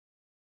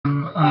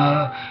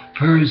a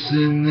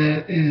person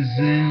that is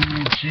in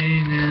a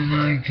chain, and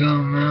I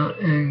come out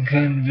and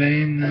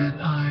convey that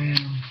I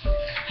am.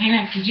 Hey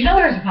man, did you know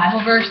there's a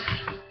Bible verse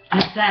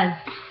that says,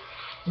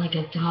 like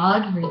a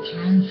dog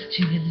returns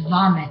to his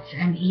vomit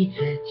and eats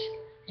it,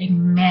 a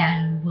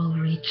man will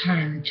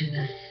return to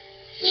the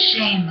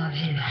shame of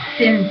his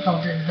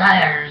sinful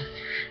desires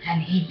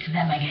and eat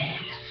them again.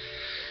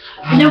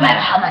 No matter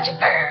how much it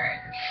burns.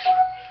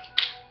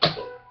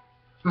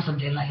 Or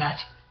something like that.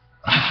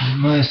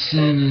 My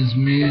sin is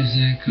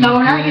music. No,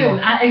 not you.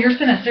 Your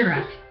sin is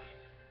cigarettes.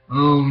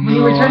 Oh When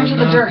you no, return to I'm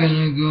the not dirt.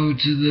 gonna go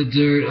to the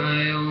dirt.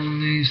 I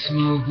only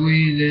smoke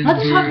weed and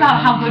Let's talk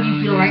about how good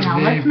you feel right now.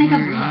 Let's make a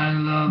I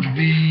love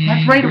being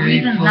let's write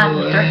reasons not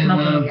to start grateful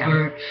smoking and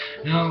again.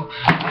 No,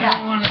 I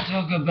don't want to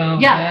talk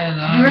about Yeah,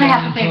 bad. you're gonna I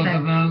have to want say to talk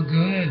that. about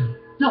good.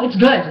 No, it's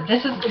good.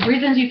 This is the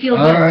reasons you feel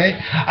good. Alright,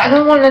 I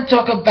don't want to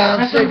talk about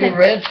That's okay.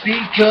 cigarettes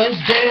because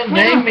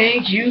they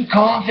make you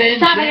confident.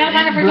 Stop it, I don't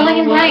have it for and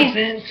clicking blow brain. up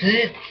and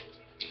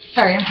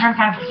Sorry, I'm trying to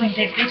find between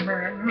Dave's face.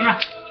 I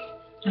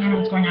don't know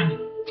what's going on.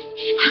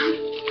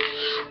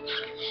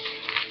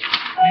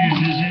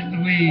 Visit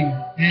the weed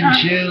and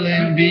chill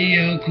and be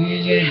a cool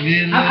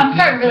village. I'm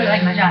starting to really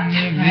like my job.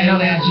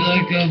 Village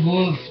like a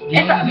wolf.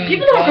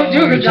 People don't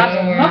do a good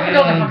job. Most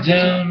people don't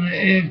Down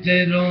if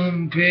they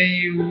don't pay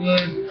you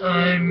what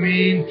I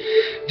mean.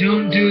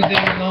 Don't do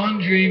their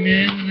laundry,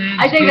 man.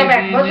 I think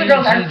that most of the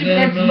girls are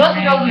stupid. Most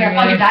of the girls are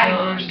fucking dying.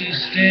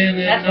 Understand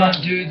and That's not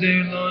what. do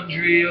their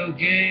laundry,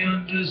 okay?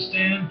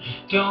 Understand?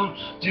 Don't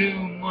do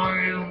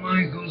Mario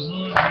Michael's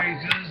laundry,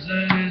 cause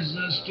that is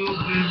a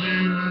stupid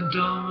and a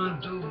dumb and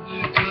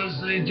stupid, cause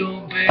they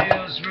don't pay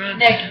us rent.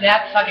 Nick,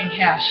 that's fucking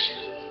cash.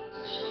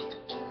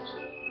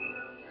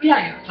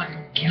 Yeah, you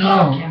fucking cash.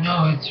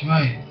 No, it's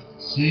right.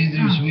 See,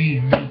 there's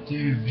weed right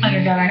there, Oh my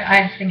man. god,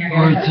 I think I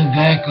Or got it.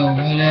 tobacco,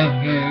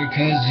 whatever,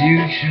 cause you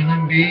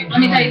shouldn't be Let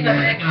me tell you doing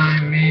something. that.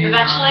 I mean,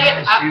 Eventually,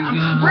 unless you got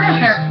a we're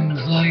gonna start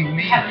license like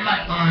me, having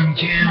money. I'm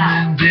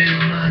Cameron, damn,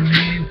 I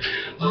mean,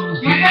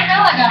 okay. Right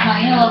now I got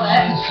money a little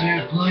bit. Unless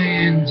you're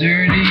playing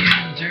dirty,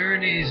 and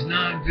dirty's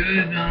not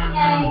good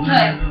on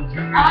the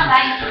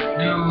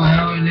know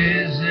how it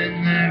is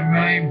in that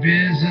right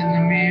biz in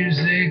the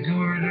music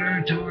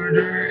order,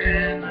 torter,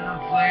 and the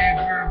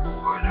flavor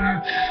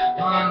border.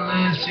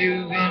 Unless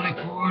you got a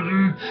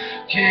quarter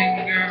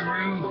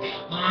kangaroo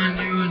on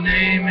your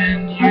name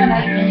and you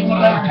do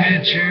a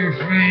picture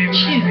frame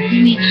of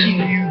me, then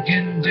you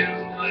can do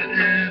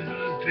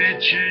whatever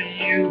picture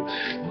you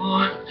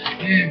want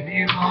if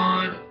you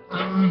want.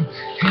 Come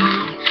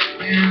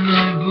in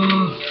I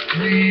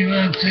believe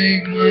I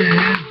take my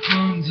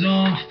headphones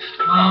off.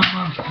 I'm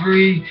a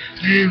free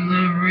in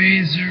the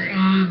razor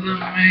of the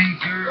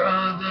maker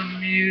of the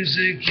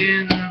music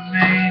in the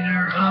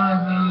maker of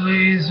the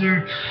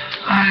laser.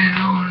 I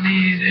don't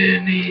need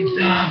any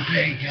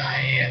topic.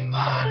 I am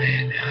on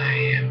it. I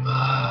am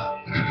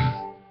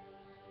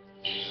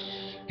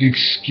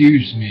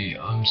Excuse me,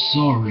 I'm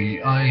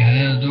sorry, I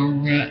had a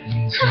rat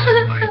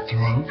inside my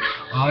throat.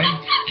 I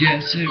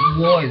guess it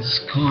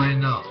was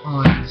kinda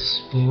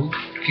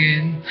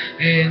unspoken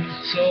and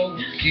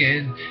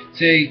token,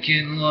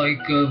 taken like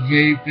a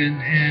vaping,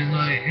 and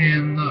I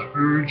am the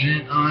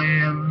urgent, I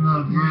am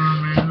the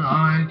vermin,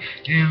 I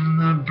am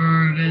the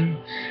burden,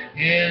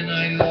 and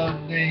I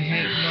love to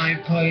hit my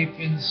pipe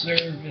and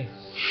serve it.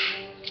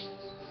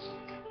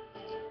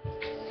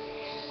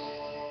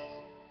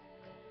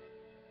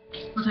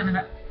 What time is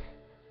it?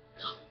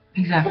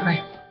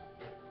 Exactly.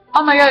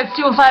 Oh my god, it's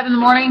 2:05 in the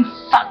morning.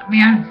 Fuck,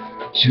 man.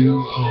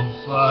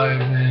 2:05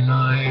 and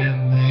I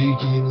am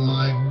making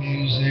live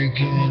music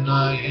and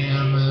I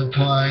am a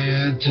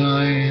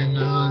Pietian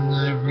on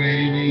the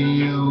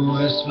radio,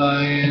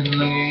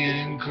 aspiringly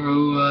and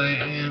crow. I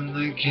am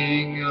the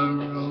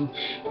kangaroo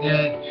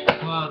that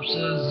pops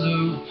a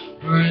zoo,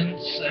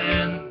 rinse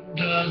and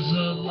does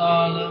a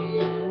lot of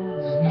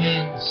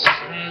movements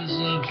as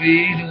a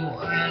beetle,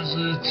 as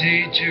a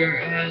teacher,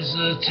 as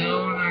a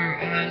toner,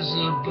 as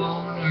a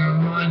boner.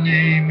 My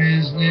name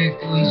is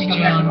Nicholas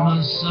John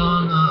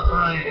Messana.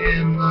 I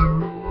am the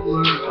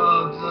ruler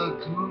of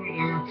the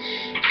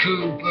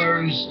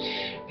Coopers,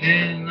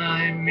 and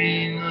I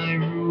mean I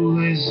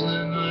rulers,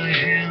 and I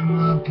am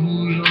a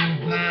poodle,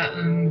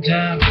 patting,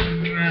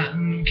 tapping,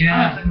 ratting,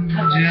 catting,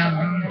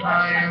 jabbing.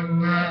 I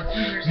am that,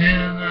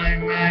 and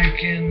I'm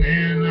macking,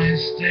 and I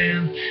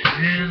stand,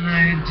 and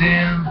I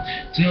damn,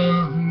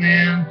 dumb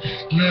man.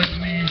 Let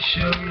me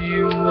show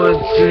you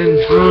what's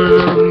in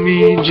front of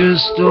me,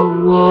 just a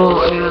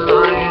wall, and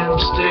I am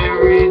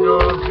staring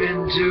off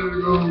into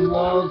the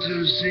wall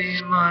to see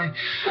my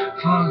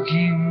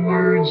fucking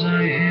words.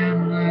 I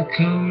am the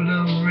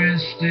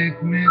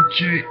codalistic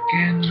metric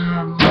and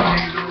the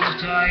vital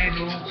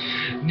title.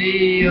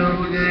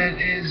 Neo, that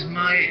is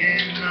my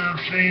enough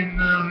in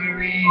the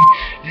read,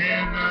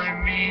 and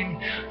I mean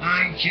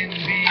I can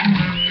be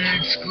the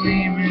next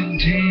gleaming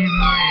team.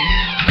 I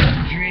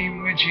am the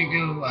dream which you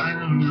go, I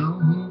don't know,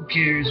 who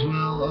cares?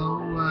 Well,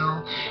 oh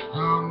well,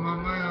 I'm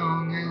on my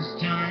own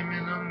this time,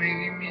 and I'm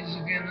making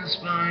music in the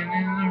spine,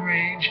 in the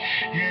rage,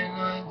 and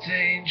on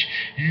stage,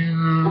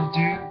 and love do.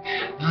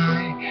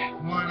 I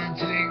wanna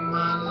take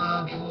my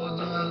love for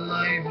the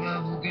life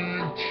of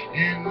good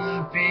and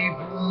the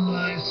people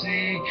I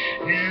see.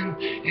 And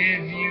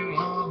if you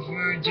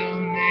offer,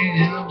 donate,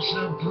 help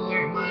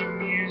support my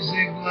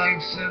music,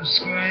 like,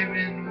 subscribe,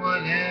 and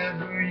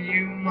whatever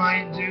you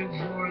might do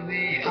for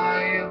the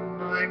eye of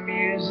my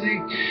music.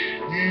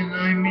 And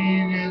I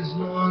mean, as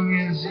long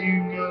as you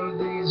know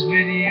these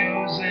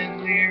videos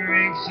and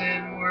lyrics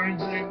and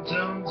words and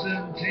tones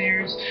and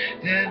tears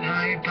that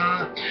I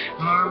thought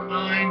are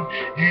mine,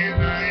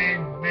 and I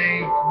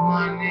make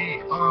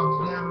money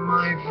off them,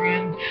 my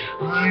friend.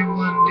 I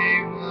one day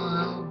will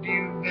help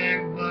you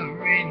back, but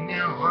right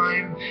now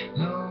I'm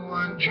low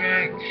on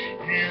track,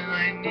 and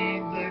I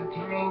need